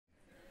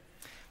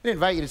I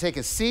invite you to take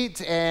a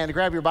seat and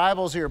grab your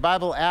Bibles or your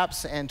Bible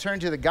apps and turn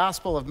to the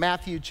Gospel of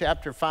Matthew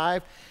chapter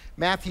 5.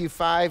 Matthew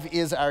 5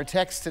 is our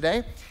text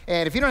today.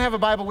 And if you don't have a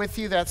Bible with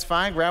you, that's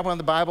fine. Grab one of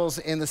the Bibles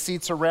in the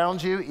seats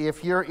around you.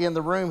 If you're in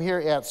the room here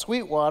at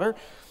Sweetwater,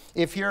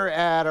 if you're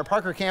at our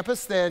Parker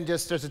campus, then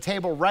there's a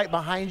table right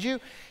behind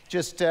you.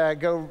 Just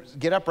go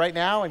get up right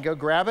now and go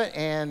grab it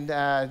and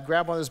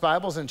grab one of those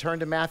Bibles and turn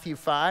to Matthew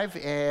 5,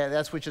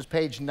 and which is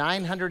page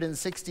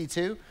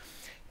 962.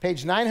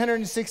 Page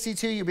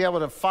 962, you'll be able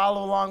to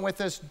follow along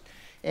with us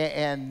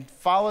and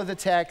follow the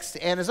text.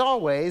 And as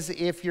always,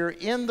 if you're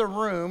in the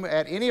room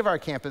at any of our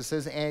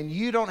campuses and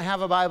you don't have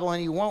a Bible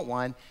and you want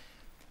one,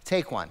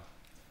 take one.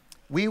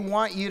 We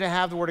want you to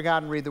have the Word of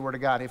God and read the Word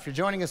of God. If you're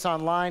joining us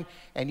online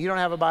and you don't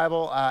have a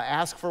Bible,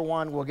 ask for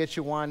one. We'll get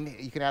you one.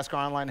 You can ask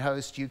our online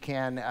host. You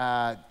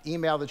can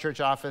email the church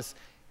office,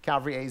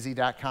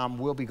 calvaryaz.com.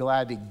 We'll be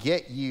glad to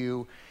get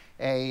you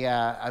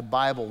a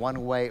Bible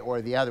one way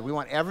or the other. We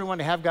want everyone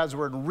to have God's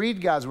Word and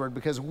read God's Word,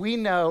 because we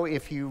know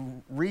if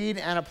you read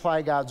and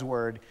apply God's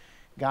Word,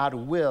 God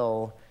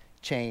will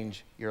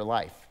change your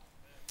life.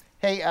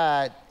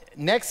 Hey,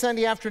 next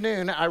Sunday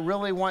afternoon, I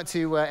really want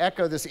to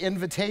echo this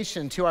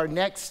invitation to our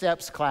Next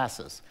Steps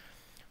classes.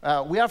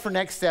 We offer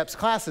Next Steps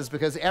classes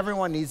because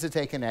everyone needs to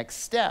take a next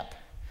step.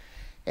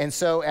 And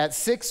so at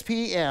 6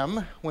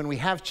 p.m., when we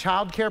have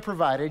childcare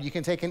provided, you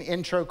can take an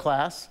intro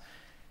class.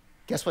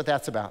 Guess what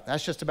that's about?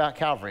 That's just about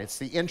Calvary. It's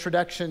the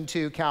introduction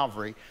to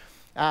Calvary.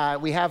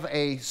 We have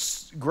a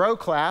grow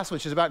class,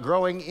 which is about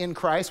growing in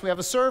Christ. We have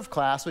a serve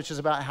class, which is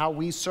about how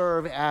we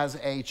serve as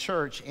a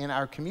church in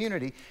our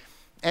community.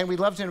 And we'd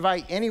love to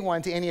invite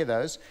anyone to any of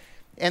those.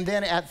 And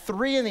then at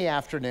 3 in the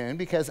afternoon,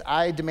 because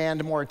I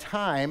demand more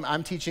time,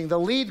 I'm teaching the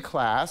lead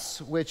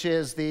class, which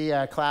is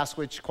the class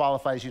which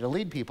qualifies you to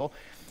lead people.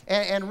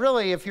 And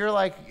really, if you're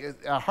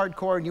like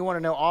hardcore and you want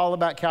to know all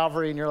about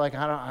Calvary and you're like,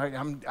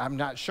 I'm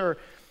not sure,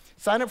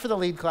 sign up for the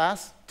lead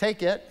class,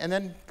 take it, and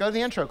then go to the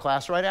intro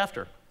class right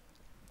after.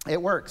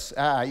 It works.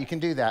 You can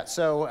do that.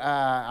 So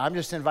I'm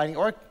just inviting,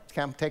 or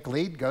come take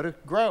lead, go to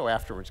grow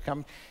afterwards.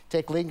 Come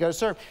take lead and go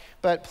serve.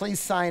 But please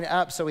sign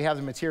up so we have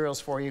the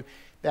materials for you.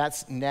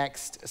 That's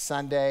next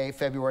Sunday,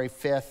 February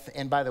 5th.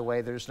 And by the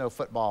way, there's no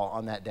football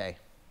on that day.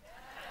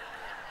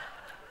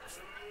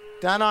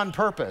 Done on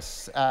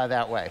purpose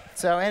that way.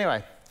 So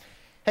anyway,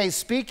 hey,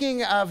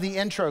 speaking of the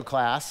intro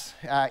class,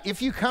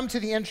 if you come to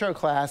the intro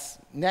class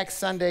next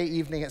Sunday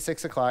evening at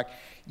 6 o'clock,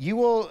 you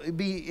will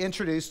be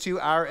introduced to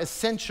our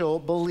essential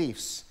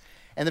beliefs.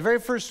 And the very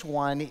first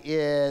one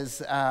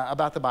is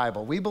about the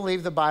Bible. We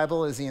believe the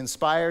Bible is the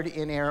inspired,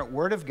 inerrant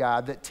Word of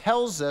God that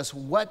tells us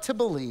what to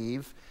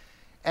believe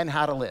and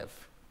how to live.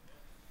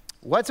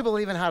 What to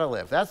believe and how to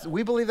live.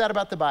 We believe that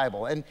about the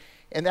Bible. And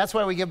that's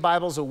why we give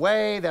Bibles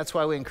away. That's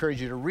why we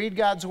encourage you to read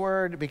God's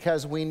Word,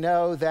 because we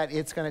know that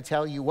it's going to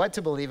tell you what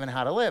to believe and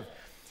how to live.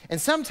 And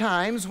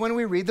sometimes when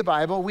we read the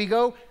Bible, we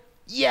go,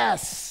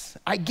 yes,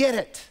 I get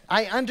it.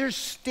 I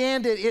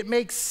understand it. It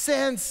makes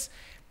sense.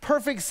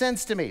 Perfect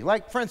sense to me.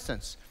 Like, for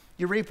instance,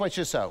 you reap what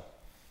you sow.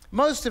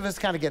 Most of us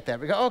kind of get that.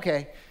 We go,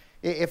 okay,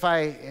 if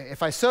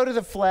I sow to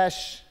the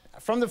flesh,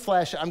 from the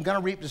flesh, I'm going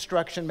to reap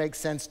destruction. Makes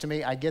sense to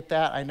me. I get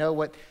that. I know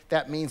what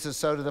that means to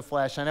sow to the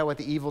flesh. I know what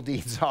the evil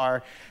deeds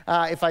are.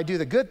 If I do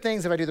the good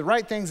things, if I do the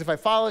right things, if I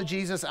follow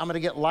Jesus, I'm going to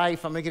get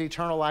life. I'm going to get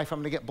eternal life. I'm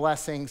going to get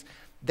blessings.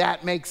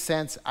 That makes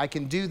sense. I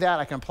can do that.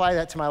 I can apply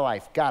that to my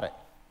life. Got it.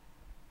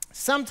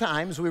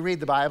 Sometimes we read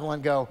the Bible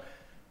and go,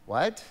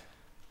 what?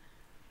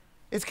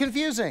 It's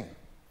confusing.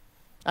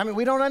 I mean,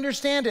 we don't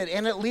understand it,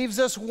 and it leaves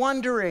us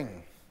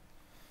wondering.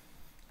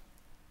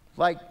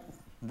 Like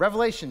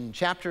Revelation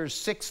chapters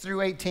 6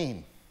 through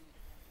 18.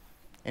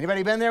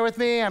 Anybody been there with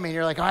me? I mean,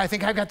 you're like, oh, I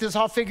think I've got this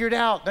all figured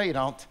out. No, you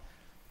don't.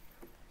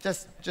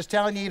 Just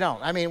telling you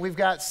don't. I mean, we've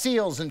got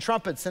seals and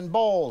trumpets and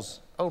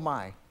bowls. Oh,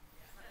 my.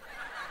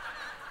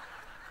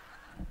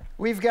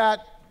 We've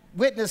got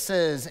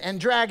witnesses and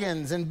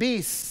dragons and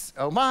beasts.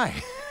 Oh, my.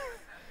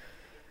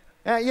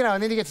 And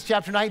then you get to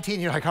chapter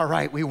 19, you're like, all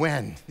right, we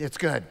win. It's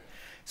good.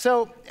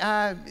 So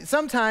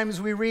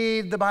sometimes we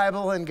read the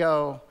Bible and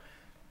go,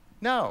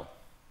 no,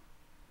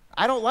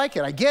 I don't like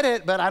it. I get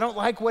it, but I don't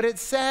like what it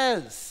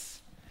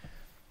says.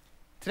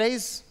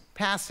 Today's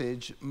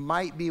passage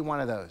might be one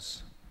of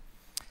those.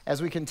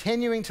 As we're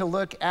continuing to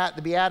look at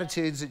the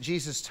Beatitudes that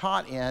Jesus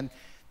taught in,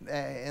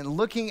 and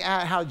looking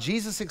at how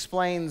Jesus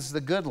explains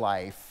the good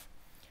life,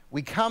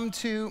 we come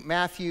to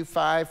Matthew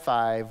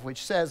 5:5,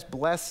 which says,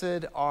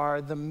 blessed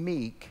are the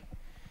meek,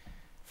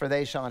 for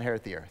they shall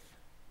inherit the earth.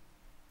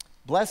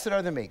 Blessed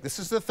are the meek. This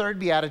is the third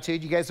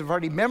beatitude. You guys have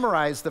already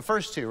memorized the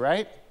first two,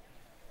 right?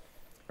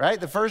 Right?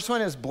 The first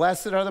one is,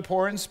 blessed are the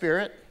poor in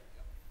spirit,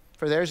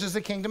 for theirs is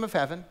the kingdom of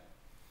heaven.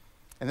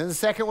 And then the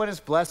second one is,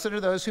 blessed are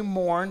those who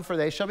mourn, for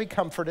they shall be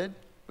comforted.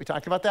 We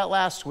talked about that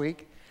last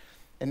week.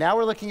 And now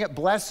we're looking at,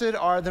 blessed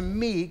are the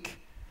meek,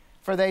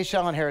 for they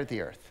shall inherit the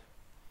earth.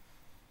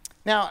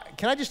 Now,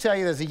 can I just tell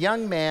you, as a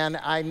young man,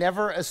 I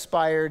never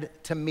aspired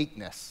to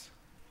meekness.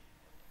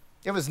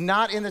 It was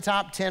not in the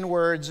top 10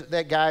 words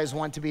that guys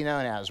want to be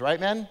known as, right,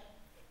 men?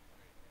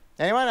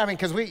 Anyone? I mean,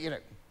 because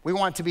We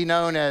want to be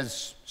known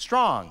as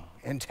strong,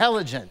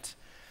 intelligent,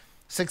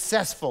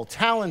 successful,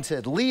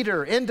 talented,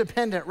 leader,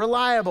 independent,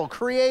 reliable,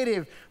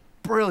 creative,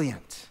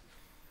 brilliant,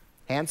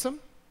 handsome,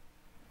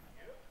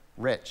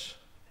 rich.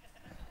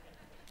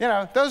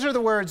 Those are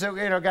the words that,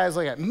 guys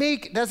look at.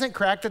 Meek doesn't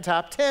crack the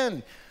top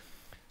 10.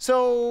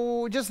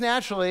 So just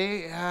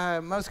naturally,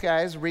 most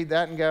guys read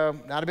that and go,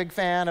 not a big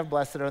fan of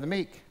blessed are the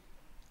meek.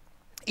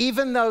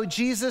 Even though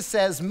Jesus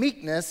says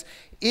meekness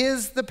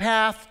is the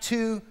path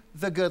to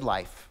the good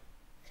life.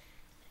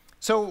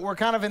 So we're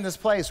kind of in this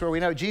place where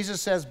we know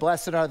Jesus says,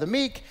 blessed are the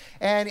meek,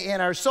 and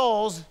in our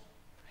souls,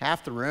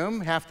 half the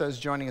room, half those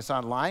joining us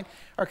online,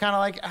 are kind of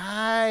like,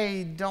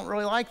 I don't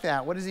really like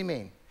that. What does he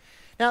mean?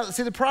 Now,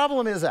 see, the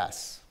problem is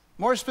us.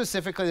 More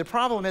specifically, the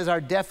problem is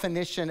our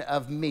definition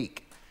of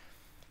meek.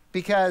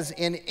 Because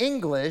in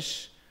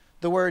English,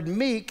 the word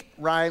meek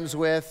rhymes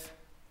with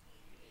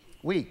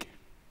weak.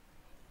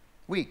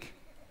 Weak.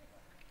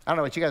 I don't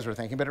know what you guys were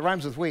thinking, but it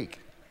rhymes with weak.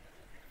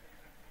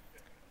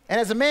 And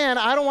as a man,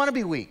 I don't want to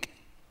be weak.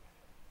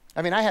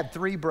 I mean, I had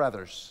 3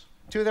 brothers.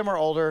 2 of them were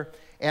older,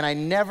 and I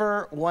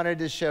never wanted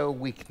to show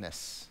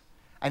weakness.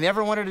 I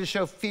never wanted to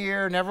show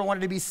fear, never wanted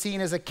to be seen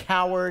as a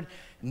coward,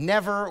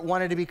 never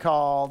wanted to be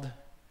called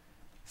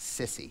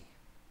sissy.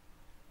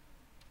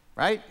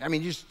 Right? I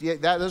mean,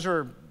 those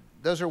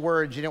are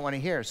words you didn't want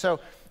to hear. So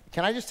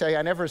can I just tell you,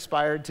 I never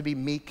aspired to be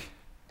meek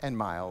and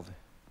mild.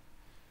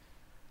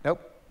 Nope,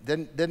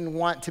 didn't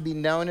want to be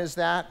known as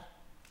that.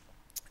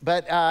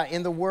 But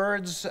in the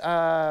words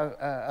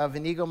of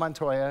Inigo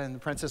Montoya in The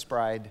Princess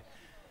Bride,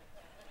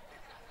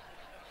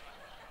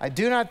 I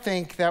do not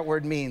think that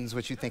word means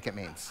what you think it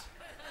means.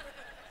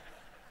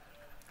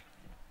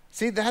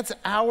 See, that's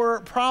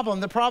our problem.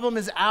 The problem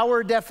is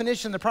our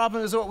definition. The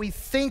problem is what we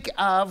think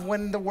of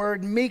when the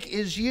word meek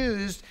is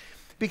used,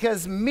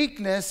 because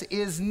meekness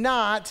is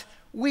not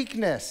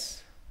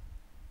weakness.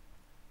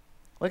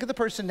 Look at the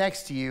person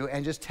next to you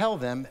and just tell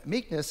them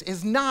meekness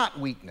is not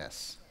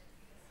weakness.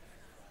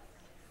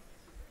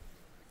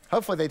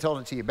 Hopefully they told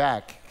it to you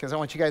back, because I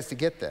want you guys to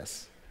get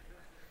this.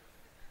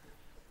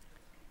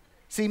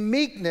 See,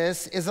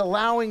 meekness is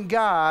allowing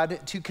God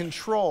to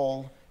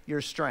control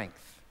your strength.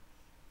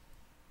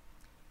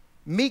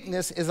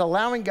 Meekness is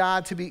allowing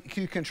God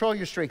to control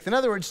your strength. In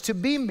other words, to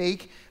be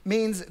meek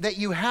means that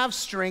you have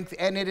strength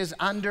and it is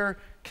under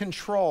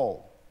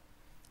control.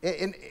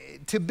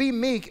 To be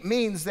meek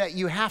means that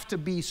you have to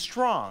be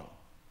strong.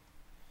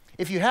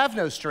 If you have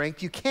no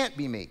strength, you can't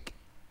be meek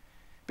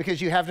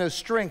because you have no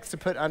strength to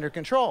put under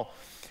control.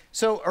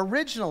 So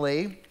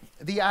originally,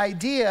 the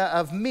idea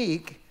of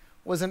meek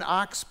was an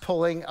ox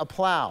pulling a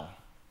plow,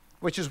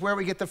 which is where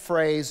we get the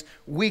phrase,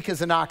 weak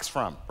as an ox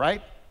from,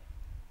 right?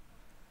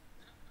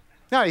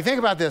 Now, you think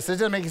about this, it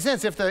doesn't make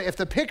sense. If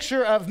the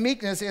picture of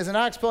meekness is an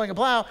ox pulling a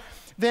plow,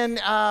 then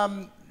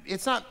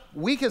it's not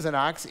weak as an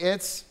ox,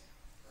 it's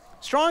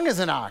strong as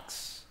an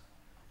ox.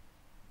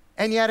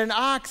 And yet an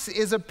ox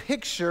is a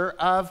picture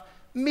of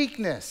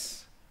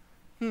meekness.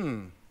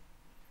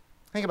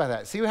 Think about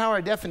that. See how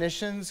our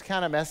definitions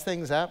kind of mess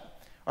things up?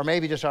 Or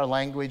maybe just our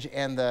language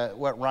and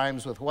what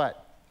rhymes with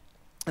what.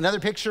 Another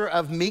picture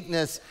of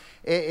meekness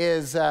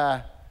is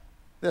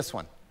this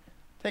one.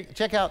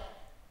 Check out,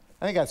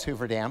 I think that's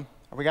Hoover Dam.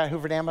 Have we got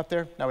Hoover Dam up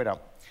there? No, we don't.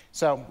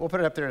 So we'll put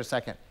it up there in a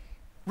second.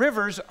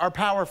 Rivers are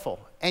powerful,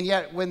 and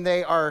yet when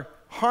they are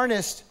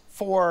harnessed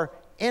for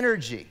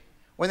energy,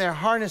 when they're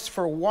harnessed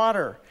for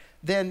water,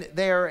 then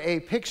they are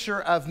a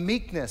picture of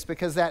meekness,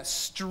 because that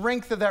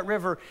strength of that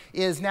river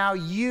is now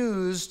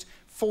used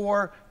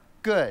for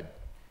good,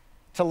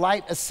 to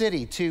light a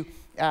city, to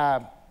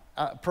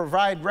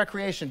provide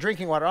recreation,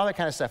 drinking water, all that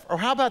kind of stuff. Or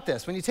how about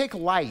this? When you take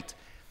light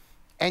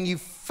and you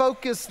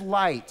focus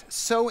light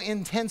so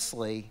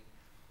intensely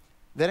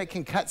that it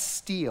can cut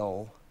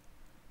steel,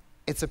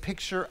 it's a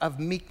picture of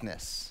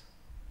meekness.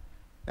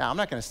 Now, I'm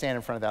not going to stand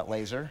in front of that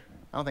laser.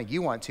 I don't think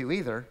you want to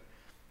either,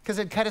 because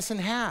it'd cut us in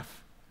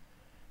half.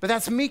 But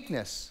that's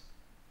meekness.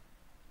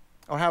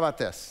 Or how about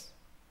this?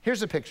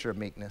 Here's a picture of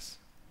meekness.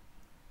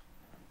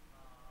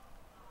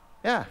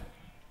 Yeah,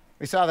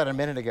 we saw that a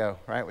minute ago,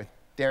 right, with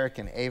Derek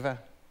and Ava.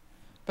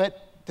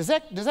 But does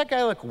that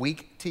guy look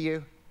weak to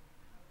you?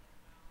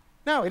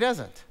 No, he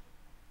doesn't.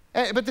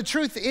 But the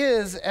truth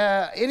is,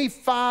 any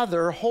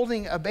father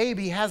holding a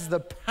baby has the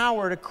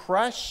power to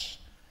crush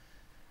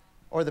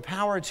or the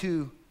power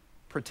to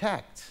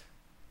protect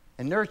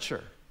and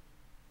nurture.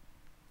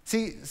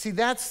 See,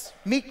 that's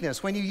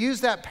meekness. When you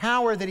use that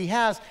power that he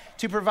has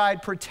to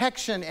provide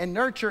protection and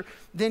nurture,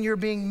 then you're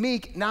being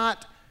meek,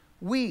 not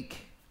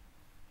weak.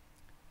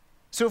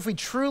 So if we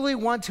truly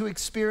want to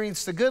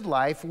experience the good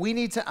life, we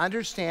need to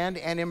understand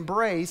and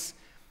embrace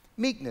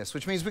meekness,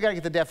 which means we got to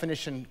get the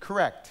definition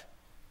correct.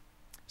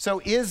 So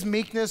is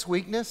meekness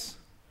weakness?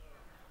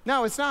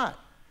 No, it's not.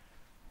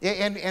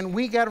 And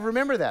we got to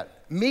remember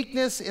that.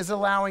 Meekness is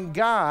allowing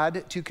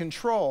God to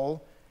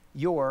control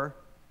your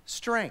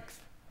strength.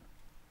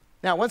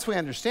 Now, once we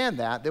understand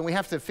that, then we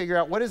have to figure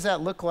out what does that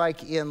look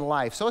like in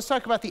life. So let's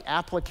talk about the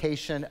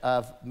application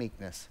of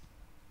meekness.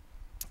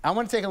 I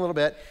want to take a little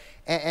bit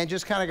and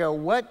just kind of go,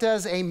 what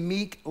does a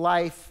meek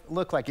life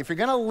look like? If you're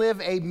going to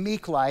live a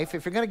meek life,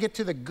 if you're going to get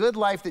to the good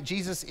life that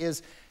Jesus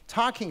is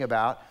talking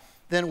about,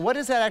 then what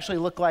does that actually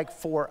look like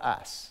for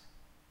us?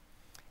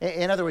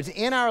 In other words,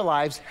 in our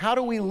lives, how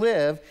do we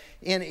live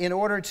in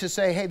order to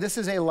say, hey, this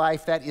is a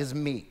life that is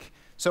meek,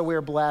 so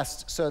we're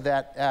blessed, so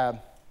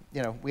that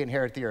we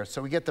inherit the earth,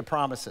 so we get the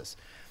promises?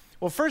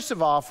 Well, first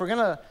of all, if we're going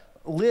to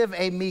live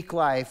a meek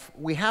life,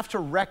 we have to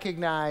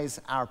recognize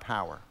our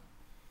power.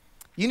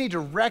 You need to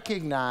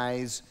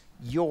recognize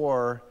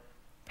your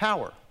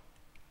power.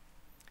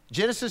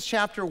 Genesis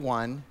chapter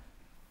 1,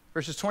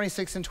 verses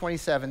 26 and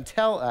 27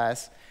 tell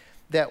us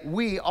that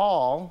we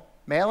all,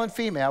 male and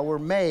female, were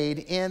made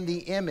in the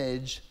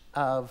image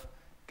of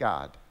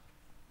God.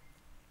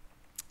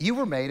 You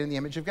were made in the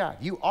image of God.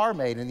 You are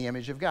made in the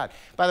image of God.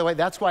 By the way,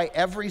 that's why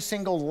every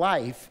single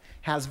life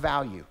has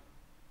value,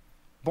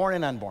 born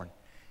and unborn.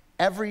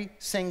 Every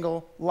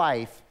single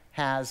life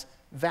has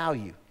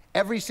value.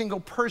 Every single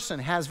person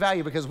has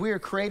value because we are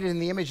created in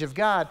the image of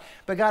God,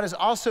 but God has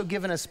also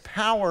given us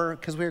power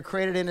because we are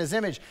created in his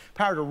image.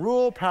 Power to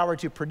rule, power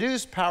to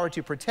produce, power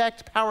to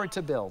protect, power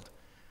to build.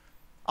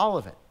 All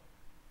of it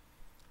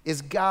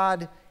is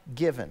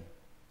God-given.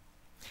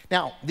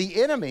 Now,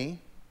 the enemy,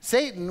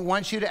 Satan,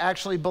 wants you to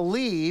actually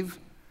believe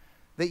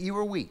that you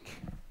are weak.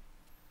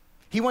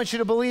 He wants you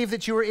to believe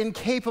that you are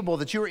incapable,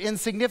 that you are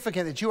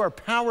insignificant, that you are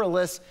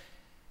powerless,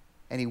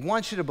 and he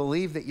wants you to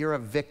believe that you're a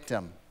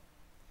victim.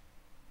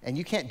 And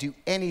you can't do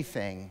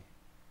anything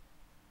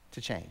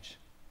to change.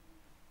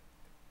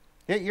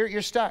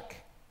 You're stuck.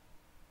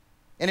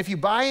 And if you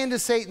buy into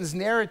Satan's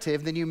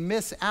narrative, then you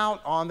miss out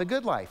on the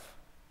good life.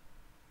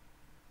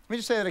 Let me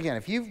just say that again.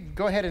 If you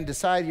go ahead and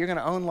decide you're going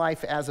to own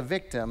life as a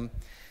victim,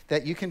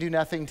 that you can do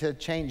nothing to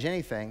change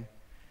anything,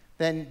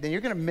 then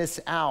you're going to miss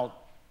out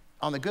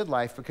on the good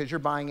life because you're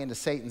buying into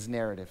Satan's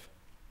narrative.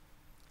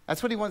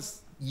 That's what he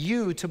wants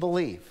you to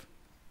believe.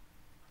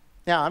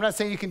 Now, I'm not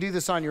saying you can do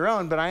this on your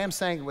own, but I am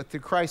saying through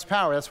Christ's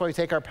power. That's why we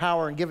take our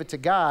power and give it to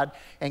God,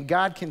 and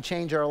God can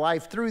change our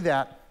life through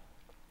that.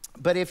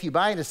 But if you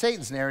buy into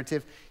Satan's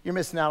narrative, you're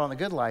missing out on the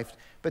good life.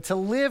 But to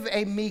live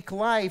a meek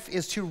life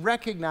is to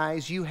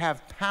recognize you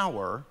have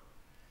power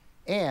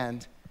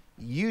and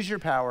use your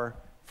power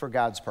for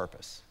God's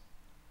purpose.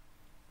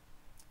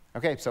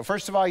 Okay, so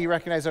first of all, you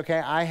recognize, okay,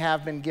 I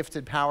have been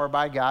gifted power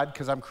by God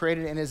because I'm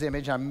created in his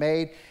image, I'm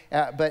made.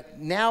 But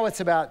now it's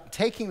about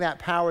taking that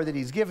power that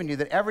he's given you,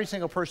 that every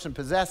single person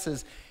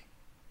possesses,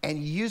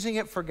 and using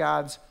it for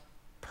God's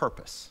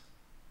purpose.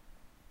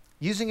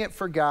 Using it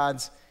for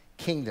God's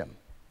kingdom.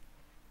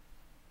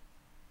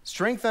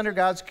 Strength under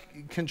God's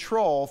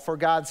control for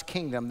God's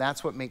kingdom,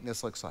 that's what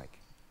meekness looks like.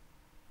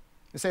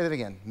 Let's say that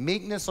again.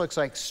 Meekness looks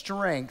like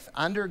strength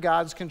under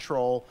God's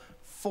control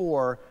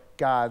for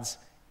God's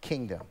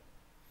kingdom.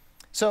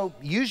 So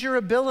use your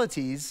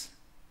abilities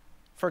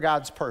for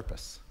God's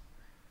purpose.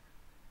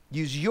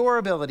 Use your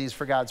abilities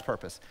for God's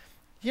purpose.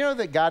 You know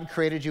that God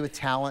created you with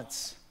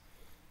talents,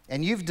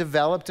 and you've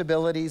developed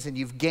abilities, and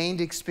you've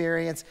gained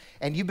experience,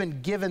 and you've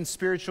been given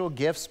spiritual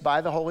gifts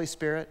by the Holy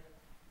Spirit?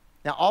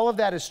 Now, all of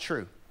that is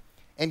true.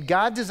 And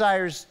God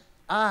desires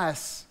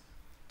us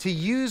to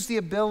use the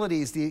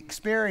abilities, the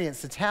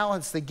experience, the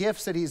talents, the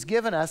gifts that he's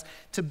given us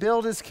to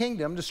build his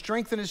kingdom, to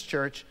strengthen his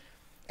church,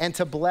 and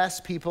to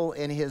bless people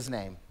in his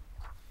name.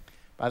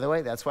 By the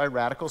way, that's why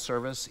radical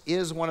service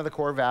is one of the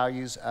core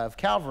values of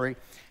Calvary,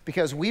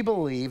 because we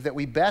believe that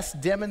we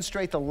best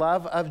demonstrate the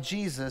love of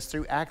Jesus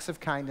through acts of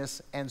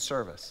kindness and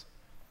service.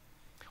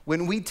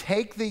 When we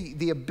take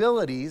the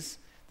abilities,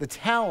 the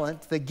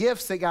talent, the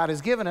gifts that God has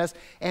given us,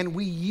 and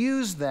we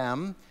use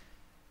them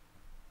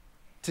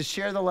to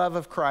share the love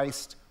of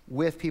Christ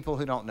with people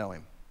who don't know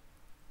him.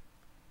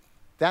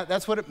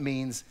 That's what it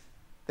means,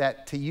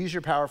 that to use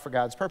your power for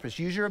God's purpose.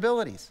 Use your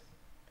abilities.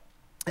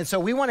 And so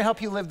we want to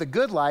help you live the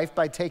good life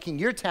by taking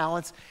your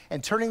talents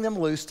and turning them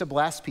loose to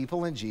bless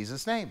people in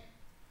Jesus' name.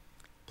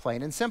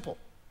 Plain and simple.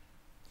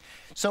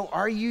 So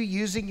are you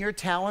using your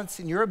talents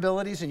and your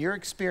abilities and your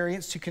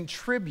experience to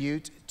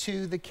contribute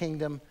to the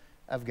kingdom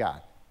of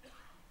God?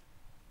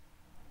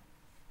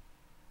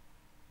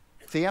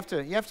 So you have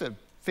to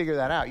figure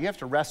that out. You have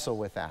to wrestle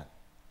with that.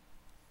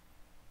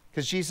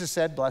 Because Jesus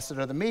said, blessed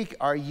are the meek.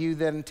 Are you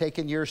then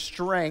taking your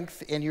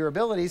strength and your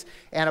abilities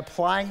and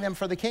applying them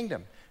for the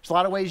kingdom? There's a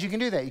lot of ways you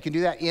can do that. You can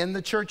do that in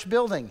the church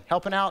building,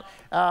 helping out,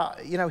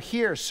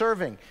 here,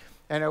 serving.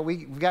 And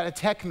we've got a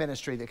tech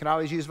ministry that can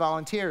always use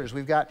volunteers.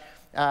 We've got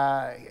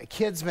a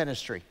kids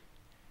ministry.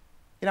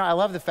 I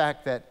love the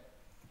fact that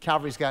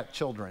Calvary's got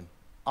children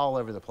all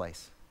over the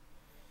place.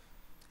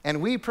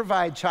 And we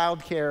provide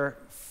childcare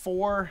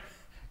 4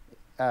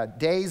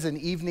 days and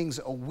evenings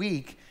a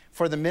week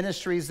for the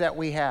ministries that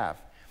we have.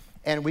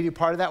 And we do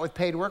part of that with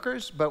paid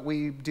workers, but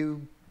we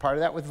do part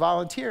of that with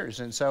volunteers.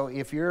 And so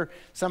if you're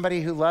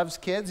somebody who loves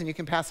kids and you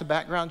can pass a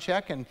background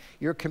check and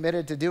you're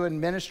committed to doing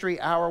ministry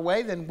our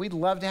way, then we'd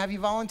love to have you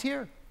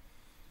volunteer.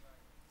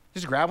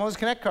 Just grab one of those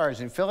Connect cards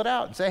and fill it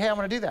out and say, hey, I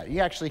want to do that.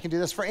 You actually can do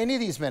this for any of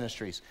these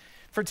ministries,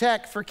 for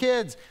tech, for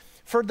kids.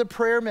 for the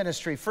prayer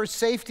ministry, for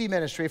safety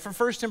ministry, for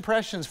first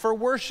impressions, for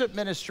worship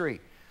ministry,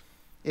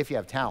 if you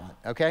have talent,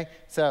 okay?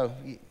 So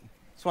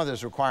it's one of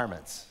those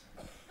requirements.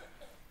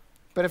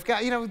 But if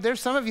God, there's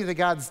some of you that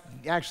God's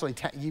actually,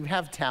 you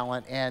have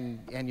talent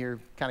and you're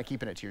kind of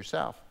keeping it to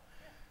yourself.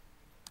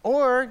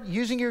 Or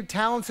using your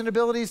talents and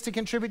abilities to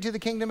contribute to the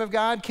kingdom of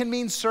God can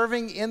mean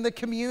serving in the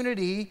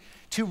community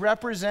to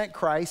represent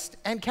Christ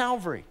and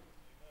Calvary.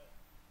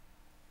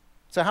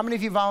 So how many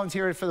of you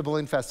volunteered for the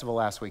balloon festival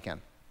last weekend?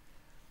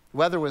 The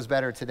weather was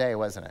better today,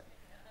 wasn't it?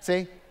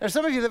 See, there's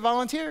some of you that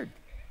volunteered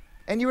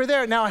and you were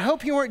there. Now, I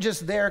hope you weren't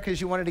just there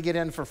because you wanted to get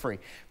in for free,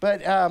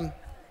 but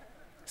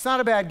it's not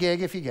a bad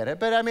gig if you get it.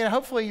 But I mean,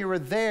 hopefully you were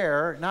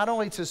there not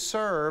only to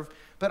serve,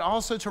 but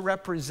also to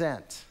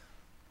represent.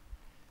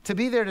 To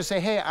be there to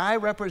say, hey, I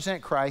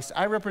represent Christ,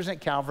 I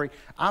represent Calvary.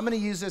 I'm going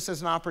to use this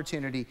as an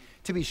opportunity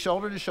to be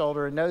shoulder to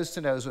shoulder and nose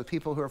to nose with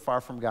people who are far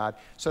from God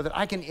so that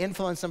I can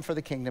influence them for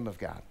the kingdom of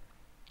God.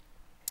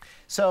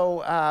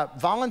 So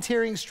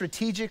volunteering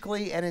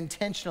strategically and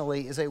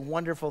intentionally is a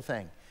wonderful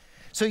thing.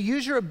 So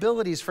use your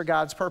abilities for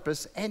God's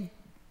purpose and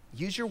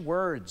use your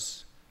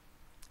words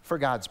for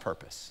God's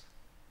purpose.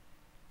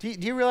 Do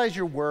you realize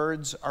your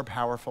words are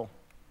powerful?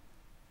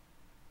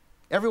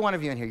 Every one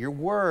of you in here, your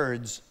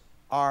words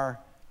are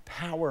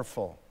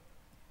powerful.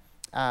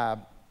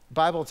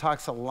 Bible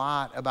talks a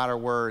lot about our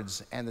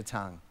words and the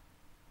tongue.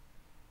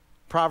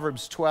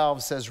 Proverbs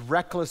 12 says,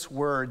 reckless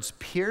words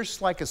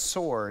pierce like a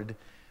sword,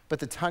 but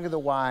the tongue of the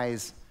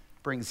wise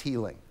brings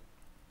healing.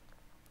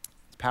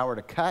 It's power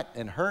to cut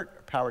and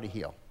hurt, power to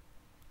heal.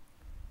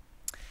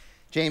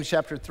 James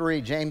chapter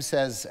 3, James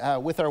says,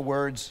 with our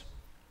words,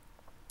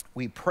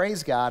 we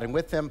praise God, and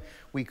with them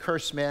we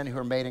curse men who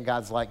are made in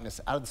God's likeness.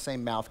 Out of the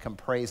same mouth come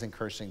praise and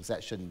cursings.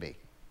 That shouldn't be.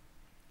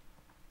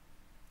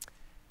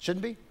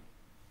 Shouldn't be.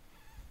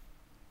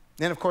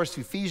 Then, of course,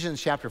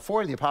 Ephesians chapter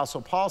 4, the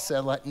Apostle Paul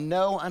said, let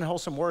no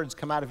unwholesome words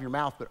come out of your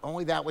mouth, but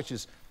only that which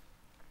is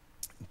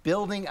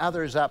building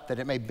others up, that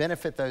it may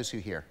benefit those who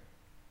hear.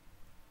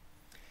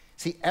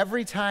 See,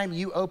 every time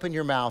you open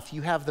your mouth,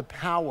 you have the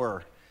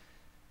power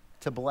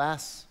to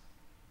bless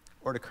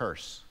or to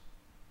curse,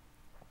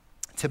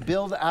 to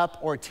build up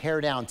or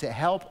tear down, to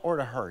help or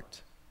to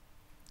hurt.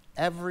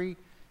 Every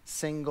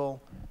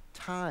single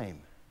time.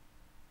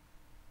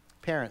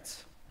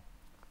 Parents,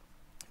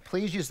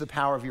 please use the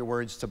power of your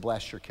words to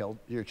bless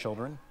your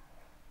children.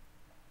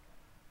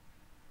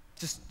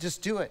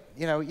 Just do it.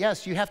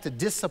 Yes, you have to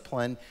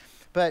discipline,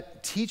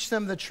 but teach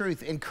them the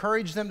truth.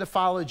 Encourage them to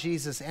follow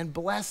Jesus and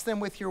bless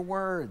them with your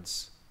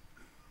words.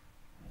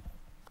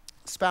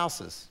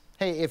 Spouses,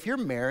 hey, if you're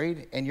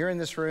married and you're in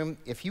this room,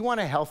 if you want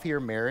a healthier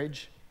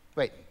marriage,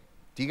 wait,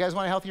 do you guys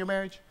want a healthier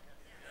marriage?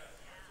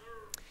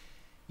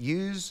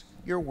 Use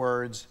your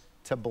words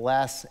to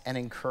bless and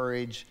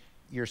encourage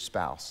your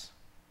spouse.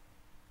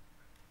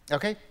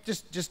 Okay?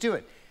 Just do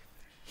it.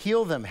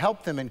 Heal them,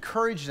 help them,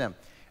 encourage them.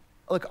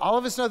 Look, all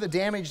of us know the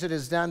damage that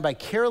is done by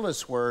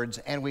careless words,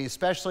 and we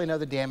especially know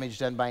the damage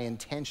done by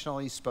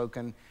intentionally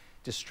spoken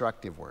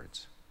destructive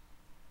words.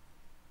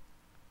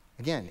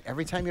 Again,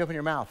 every time you open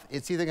your mouth,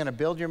 it's either going to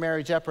build your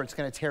marriage up or it's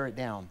going to tear it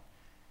down.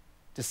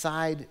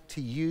 Decide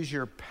to use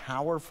your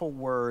powerful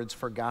words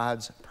for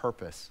God's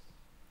purpose.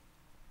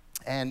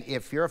 And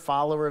if you're a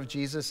follower of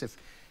Jesus,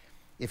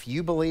 if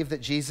you believe that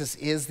Jesus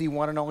is the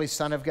one and only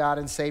Son of God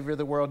and Savior of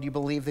the world, you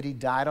believe that he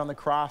died on the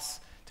cross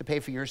to pay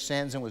for your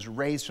sins and was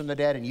raised from the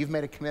dead, and you've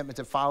made a commitment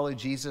to follow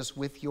Jesus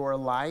with your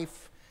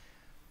life,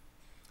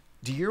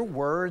 do your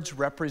words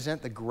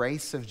represent the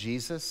grace of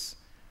Jesus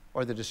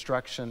or the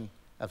destruction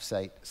of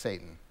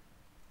Satan?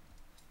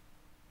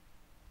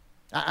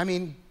 I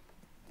mean,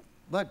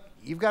 look,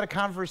 you've got a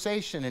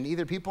conversation, and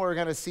either people are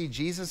going to see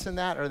Jesus in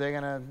that or they're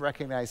going to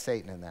recognize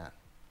Satan in that.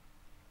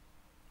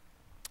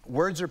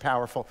 Words are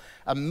powerful.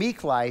 A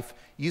meek life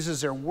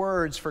uses their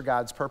words for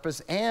God's purpose,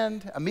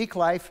 and a meek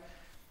life,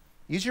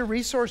 use your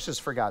resources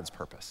for God's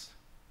purpose.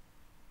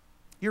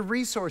 Your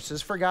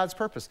resources for God's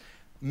purpose.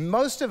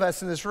 Most of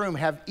us in this room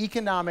have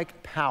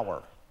economic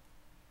power.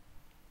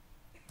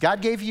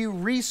 God gave you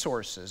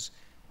resources.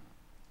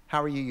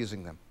 How are you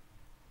using them?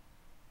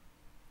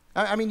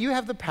 I mean, you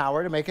have the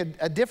power to make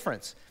a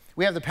difference.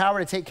 We have the power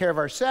to take care of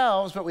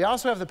ourselves, but we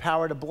also have the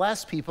power to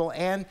bless people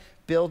and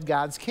build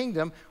God's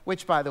kingdom,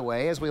 which, by the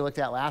way, as we looked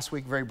at last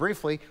week very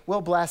briefly,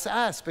 will bless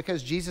us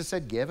because Jesus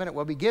said, give and it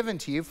will be given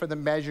to you. For the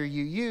measure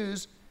you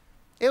use,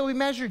 it will be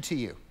measured to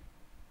you.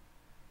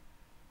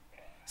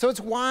 So it's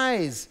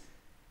wise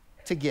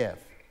to give.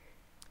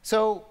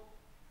 So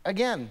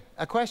again,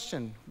 a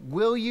question: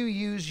 will you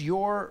use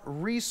your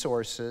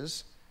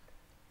resources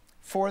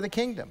for the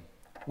kingdom?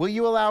 Will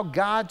you allow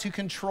God to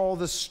control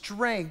the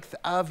strength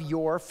of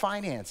your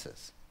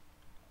finances?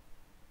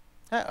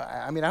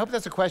 I mean, I hope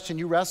that's a question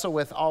you wrestle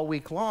with all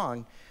week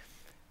long,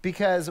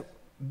 because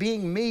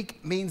being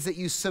meek means that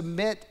you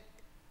submit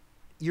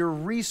your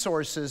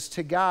resources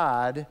to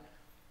God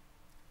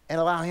and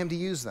allow him to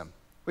use them,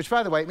 which,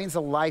 by the way, it means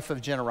a life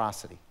of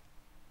generosity.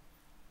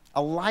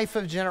 A life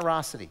of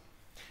generosity.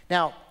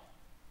 Now,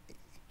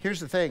 here's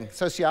the thing.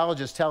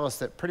 Sociologists tell us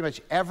that pretty much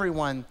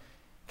everyone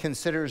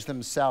considers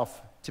themselves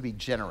to be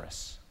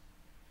generous.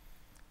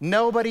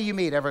 Nobody you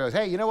meet ever goes,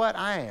 hey, you know what?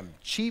 I am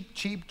cheap,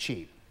 cheap,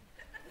 cheap.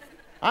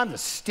 I'm the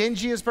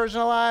stingiest person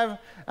alive.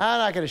 I'm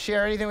not going to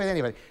share anything with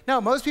anybody. No,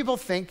 most people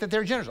think that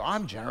they're generous.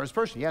 I'm a generous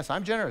person. Yes,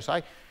 I'm generous.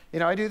 I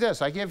do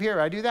this. I give here.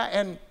 I do that.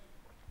 And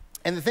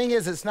the thing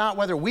is, it's not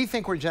whether we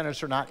think we're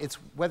generous or not. It's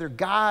whether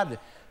God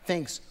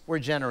thinks we're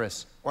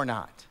generous or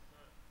not.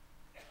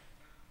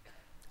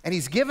 And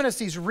he's given us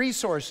these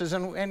resources,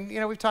 and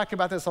we've talked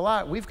about this a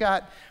lot. We've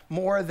got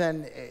more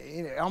than,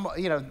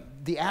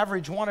 the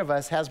average one of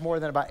us has more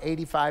than about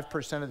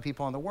 85% of the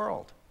people in the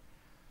world.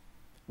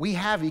 We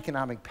have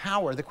economic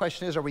power. The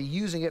question is, are we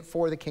using it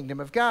for the kingdom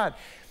of God?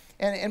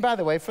 And by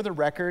the way, for the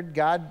record,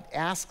 God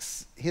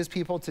asks his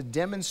people to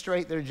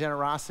demonstrate their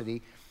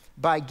generosity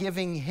by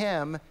giving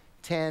him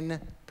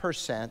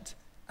 10%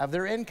 of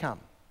their income.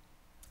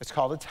 It's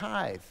called a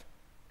tithe.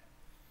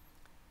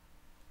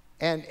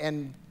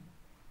 And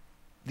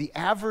the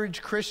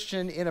average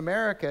Christian in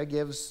America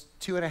gives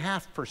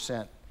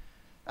 2.5%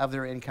 of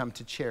their income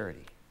to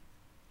charity.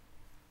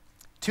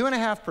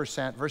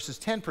 2.5% versus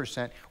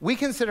 10%. We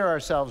consider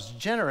ourselves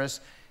generous,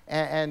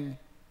 and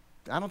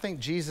I don't think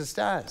Jesus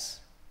does.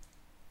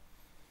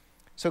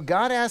 So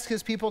God asks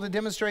his people to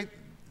demonstrate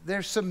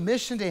their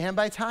submission to him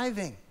by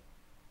tithing.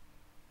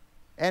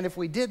 And if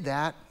we did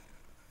that,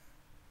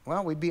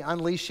 well, we'd be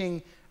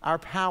unleashing our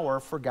power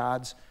for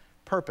God's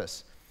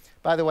purpose.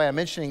 By the way, I'm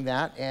mentioning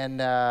that, and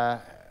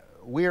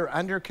we're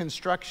under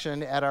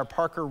construction at our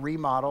Parker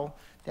remodel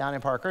down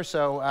in Parker,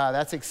 so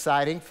that's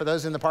exciting. For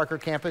those in the Parker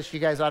campus, you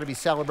guys ought to be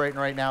celebrating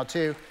right now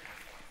too.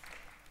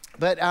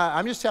 But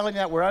I'm just telling you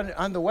that we're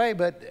on the way,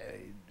 but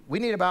we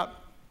need about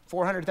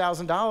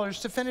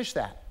 $400,000 to finish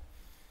that.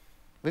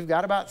 We've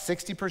got about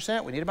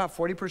 60%. We need about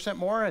 40%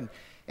 more,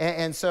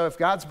 and so if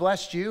God's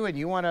blessed you and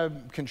you want to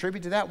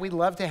contribute to that, we'd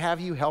love to have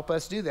you help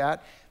us do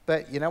that.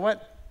 But you know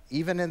what?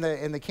 Even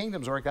in the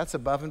kingdom's work, that's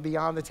above and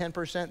beyond the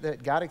 10%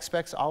 that God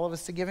expects all of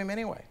us to give him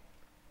anyway.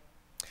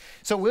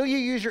 So will you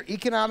use your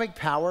economic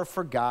power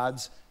for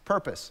God's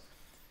purpose?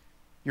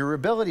 Your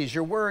abilities,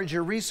 your words,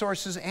 your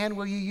resources, and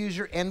will you use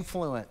your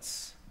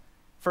influence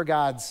for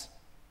God's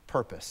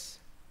purpose?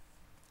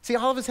 See,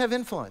 all of us have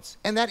influence,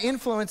 and that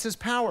influence is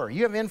power.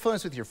 You have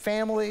influence with your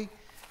family.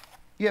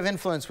 You have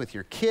influence with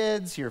your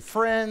kids, your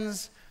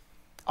friends.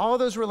 All of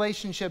those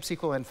relationships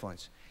equal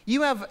influence.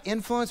 You have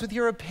influence with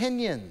your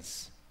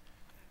opinions,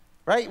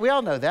 right? We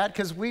all know that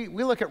because we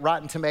look at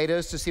Rotten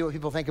Tomatoes to see what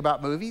people think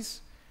about movies.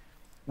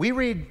 We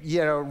read,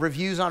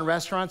 reviews on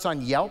restaurants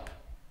on Yelp,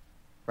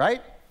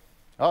 right?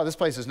 Oh, this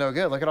place is no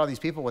good. Look at all these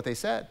people, what they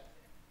said.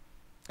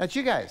 That's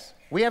you guys.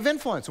 We have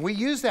influence. We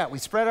use that. We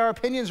spread our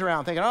opinions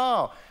around thinking,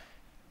 oh,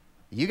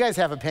 you guys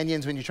have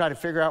opinions when you try to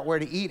figure out where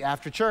to eat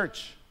after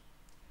church,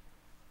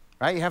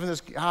 right? You're having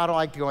this, oh, I don't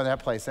like to go in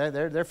that place.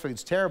 Their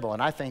food's terrible,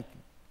 and I think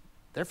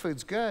their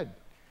food's good.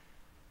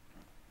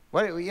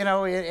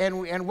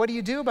 And what do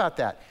you do about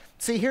that?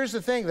 See, here's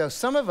the thing, though.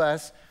 Some of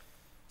us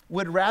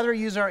would rather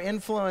use our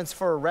influence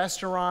for a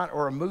restaurant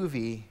or a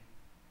movie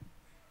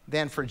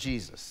than for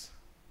Jesus.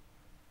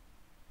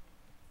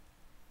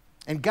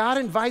 And God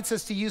invites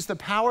us to use the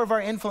power of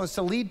our influence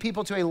to lead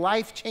people to a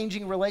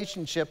life-changing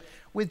relationship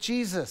with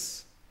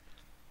Jesus.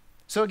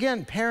 So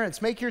again,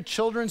 parents, make your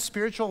children's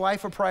spiritual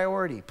life a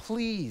priority,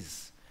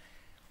 please.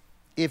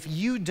 If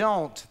you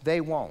don't,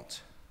 they won't.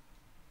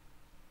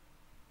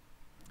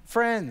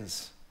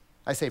 Friends,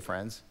 I say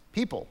friends,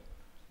 people.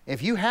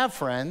 If you have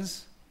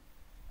friends,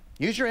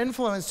 use your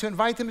influence to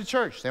invite them to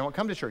church. They won't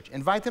come to church.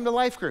 Invite them to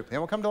life group. They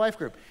won't come to life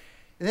group.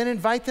 And then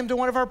invite them to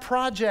one of our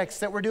projects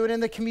that we're doing in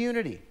the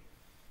community.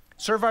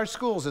 Serve Our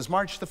Schools is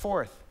March the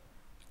 4th.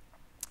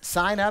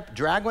 Sign up,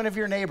 drag one of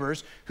your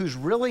neighbors who's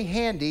really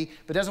handy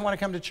but doesn't want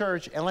to come to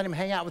church, and let him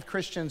hang out with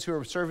Christians who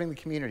are serving the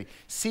community.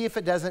 See if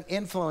it doesn't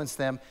influence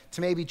them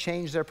to maybe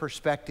change their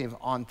perspective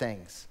on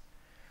things.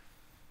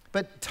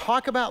 But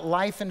talk about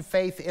life and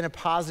faith in a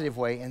positive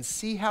way and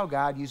see how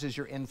God uses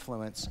your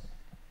influence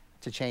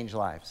to change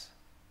lives.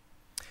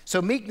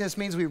 So meekness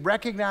means we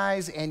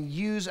recognize and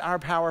use our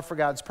power for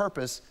God's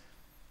purpose,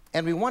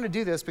 and we want to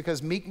do this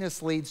because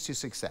meekness leads to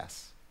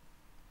success.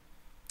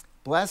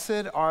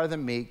 Blessed are the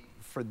meek,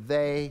 for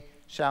they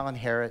shall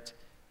inherit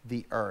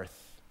the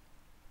earth.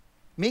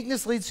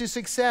 Meekness leads to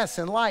success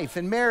in life,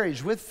 in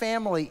marriage, with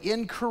family,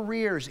 in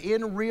careers,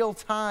 in real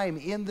time,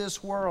 in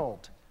this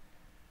world.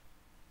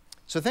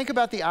 So think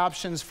about the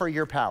options for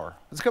your power.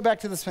 Let's go back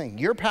to this thing.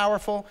 You're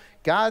powerful.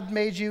 God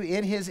made you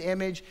in his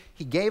image.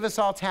 He gave us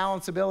all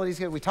talents, abilities.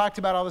 We talked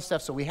about all this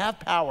stuff, so we have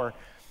power.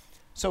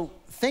 So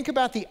think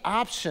about the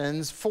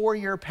options for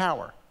your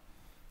power.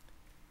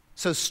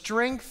 So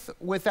strength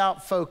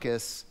without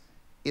focus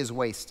is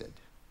wasted.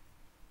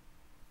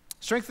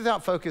 Strength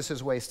without focus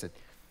is wasted.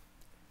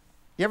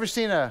 You ever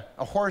seen a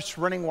horse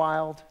running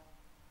wild?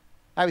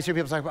 I always hear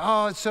people talk about,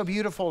 oh, it's so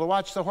beautiful to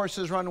watch the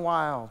horses run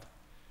wild.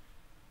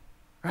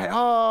 Right?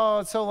 Oh,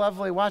 it's so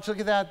lovely. Watch, look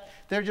at that.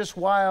 They're just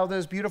wild,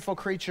 those beautiful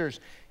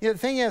creatures. The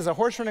thing is, a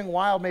horse running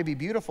wild may be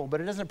beautiful,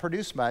 but it doesn't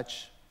produce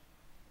much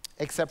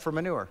except for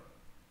manure.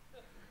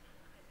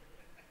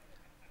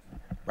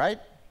 right?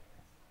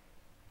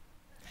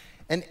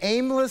 An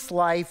aimless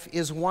life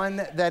is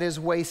one that is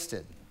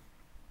wasted.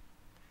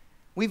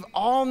 We've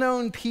all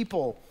known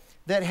people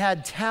that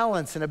had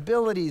talents and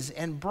abilities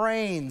and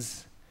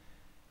brains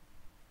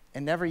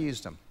and never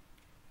used them,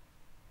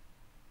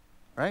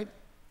 right?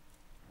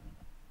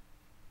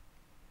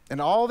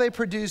 And all they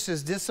produce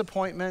is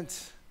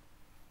disappointment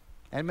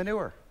and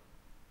manure.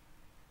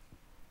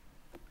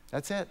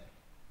 That's it.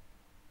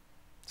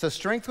 So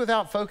strength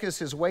without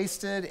focus is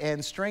wasted,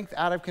 and strength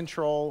out of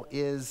control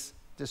is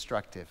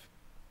destructive.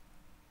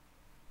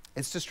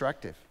 It's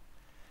destructive.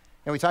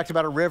 And we talked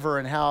about a river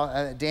and how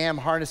a dam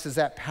harnesses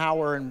that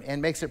power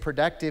and makes it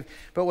productive.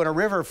 But when a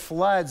river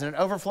floods and it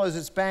overflows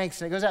its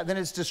banks and it goes out, then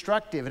it's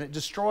destructive and it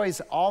destroys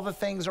all the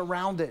things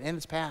around it in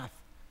its path.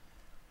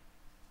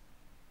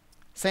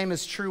 Same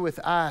is true with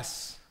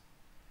us.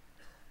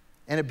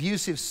 An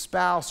abusive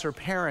spouse or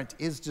parent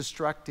is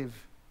destructive.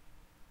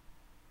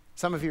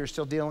 Some of you are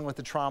still dealing with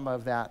the trauma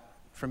of that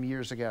from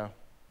years ago.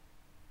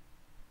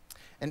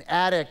 An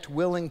addict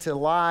willing to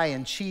lie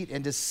and cheat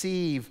and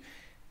deceive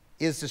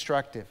is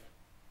destructive.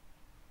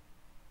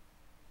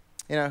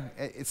 You know,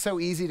 it's so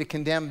easy to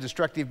condemn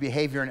destructive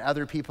behavior in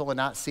other people and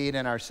not see it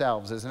in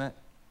ourselves, isn't it?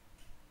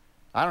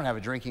 I don't have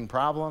a drinking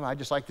problem. I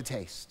just like the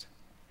taste.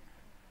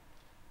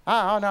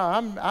 Oh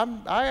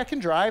no, I can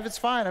drive. It's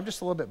fine. I'm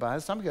just a little bit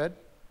buzzed. I'm good.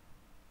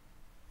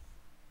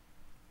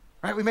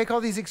 Right? We make all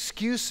these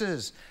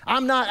excuses.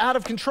 I'm not out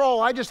of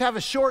control. I just have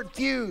a short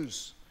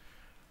fuse.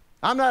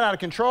 I'm not out of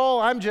control.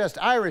 I'm just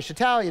Irish,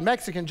 Italian,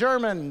 Mexican,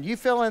 German. You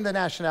fill in the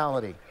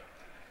nationality.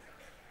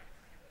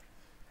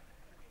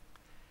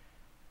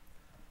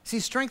 See,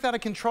 strength out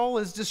of control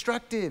is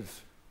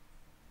destructive.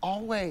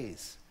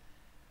 Always.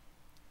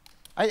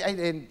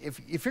 And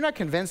if you're not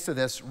convinced of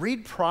this,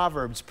 read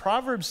Proverbs.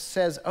 Proverbs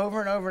says over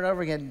and over and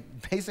over again,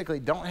 basically,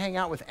 don't hang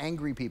out with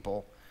angry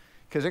people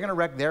because they're going to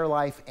wreck their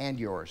life and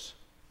yours.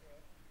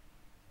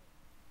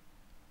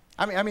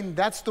 I mean,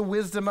 that's the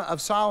wisdom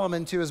of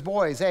Solomon to his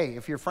boys. Hey,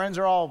 if your friends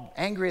are all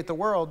angry at the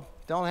world,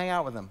 don't hang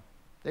out with them.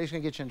 They're just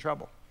going to get you in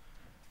trouble.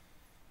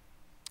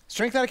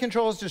 Strength out of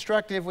control is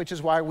destructive, which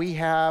is why we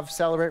have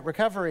Celebrate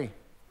Recovery.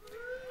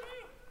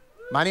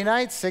 Monday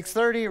nights,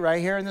 6:30,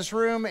 right here in this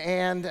room.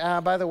 And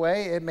by the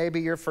way, it may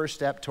be your first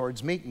step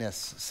towards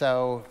meekness.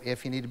 So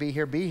if you need to be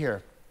here, be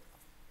here.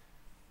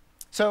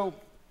 So,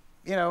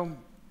 you know,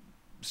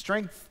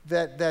 strength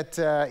that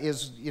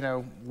is, you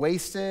know,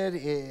 wasted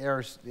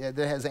or that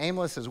has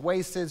aimless is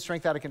wasted.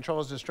 Strength out of control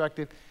is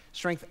destructive.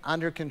 Strength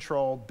under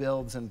control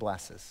builds and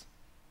blesses.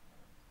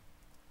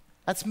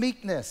 That's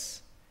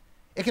meekness.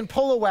 It can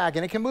pull a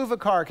wagon. It can move a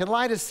car. It can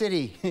light a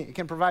city. It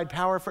can provide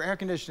power for air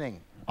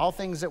conditioning. All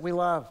things that we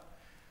love.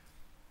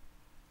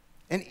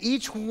 And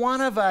each one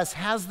of us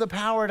has the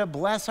power to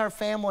bless our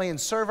family and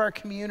serve our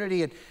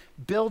community and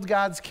build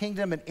God's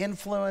kingdom and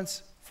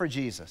influence for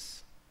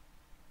Jesus.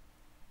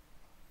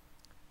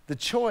 The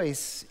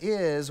choice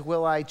is,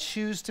 will I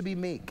choose to be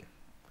meek?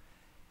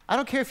 I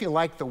don't care if you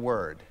like the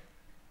word.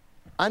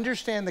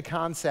 Understand the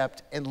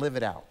concept and live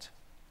it out.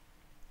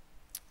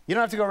 You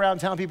don't have to go around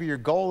telling people your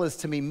goal is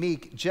to be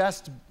meek.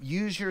 Just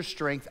use your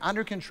strength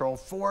under control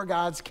for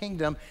God's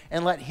kingdom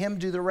and let Him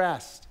do the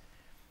rest.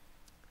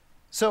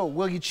 So,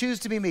 will you choose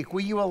to be meek?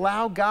 Will you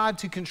allow God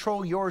to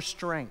control your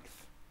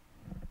strength?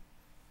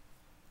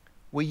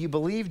 Will you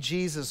believe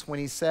Jesus when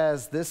He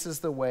says, this is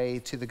the way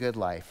to the good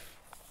life?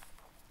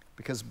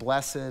 Because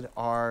blessed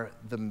are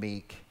the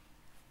meek,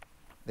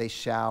 they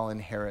shall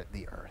inherit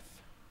the earth.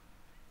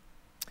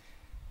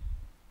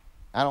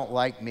 I don't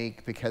like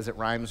meek because it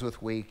rhymes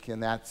with weak,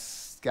 and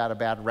that's got a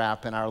bad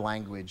rap in our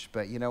language.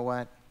 But you know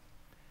what?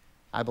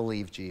 I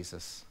believe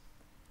Jesus,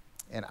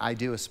 and I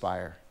do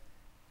aspire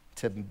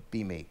to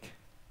be meek.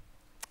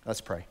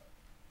 Let's pray.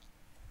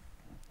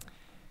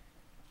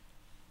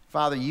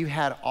 Father, you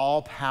had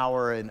all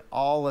power and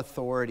all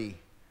authority,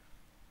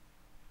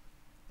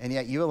 and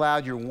yet you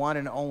allowed your one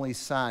and only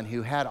Son,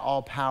 who had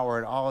all power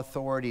and all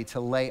authority, to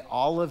lay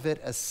all of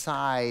it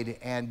aside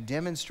and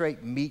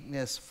demonstrate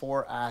meekness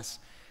for us,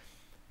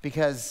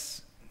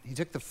 because He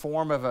took the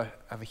form of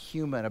a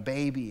human, a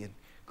baby, and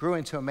grew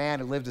into a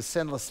man who lived a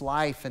sinless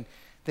life, and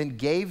then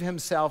gave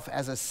Himself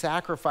as a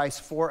sacrifice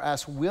for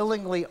us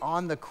willingly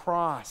on the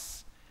cross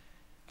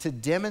to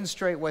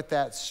demonstrate what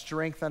that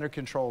strength under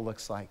control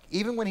looks like.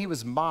 Even when He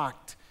was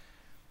mocked,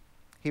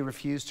 He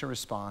refused to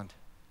respond,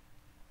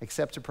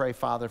 except to pray,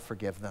 Father,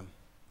 forgive them.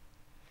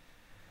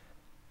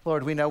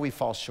 Lord, we know we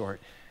fall short.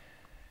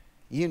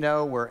 You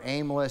know we're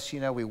aimless.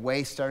 You know we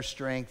waste our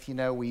strength. You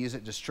know we use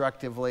it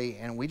destructively.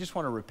 And we just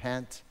want to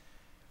repent.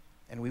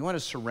 And we want to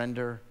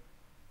surrender.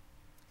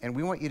 And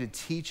we want you to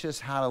teach us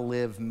how to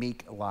live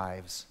meek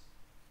lives.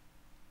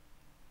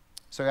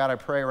 So God, I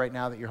pray right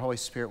now that your Holy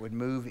Spirit would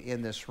move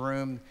in this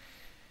room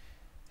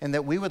and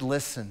that we would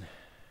listen.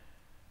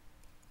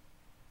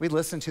 We'd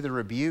listen to the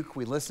rebuke.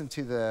 We'd listen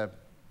to the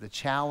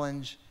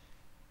challenge.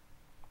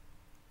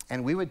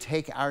 And we would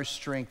take our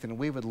strength and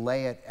we would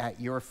lay it at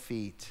your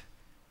feet.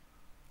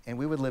 And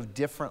we would live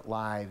different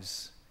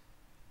lives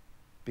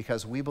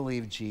because we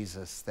believe,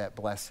 Jesus, that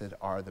blessed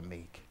are the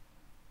meek.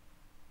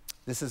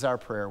 This is our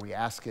prayer. We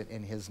ask it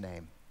in his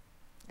name.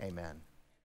 Amen.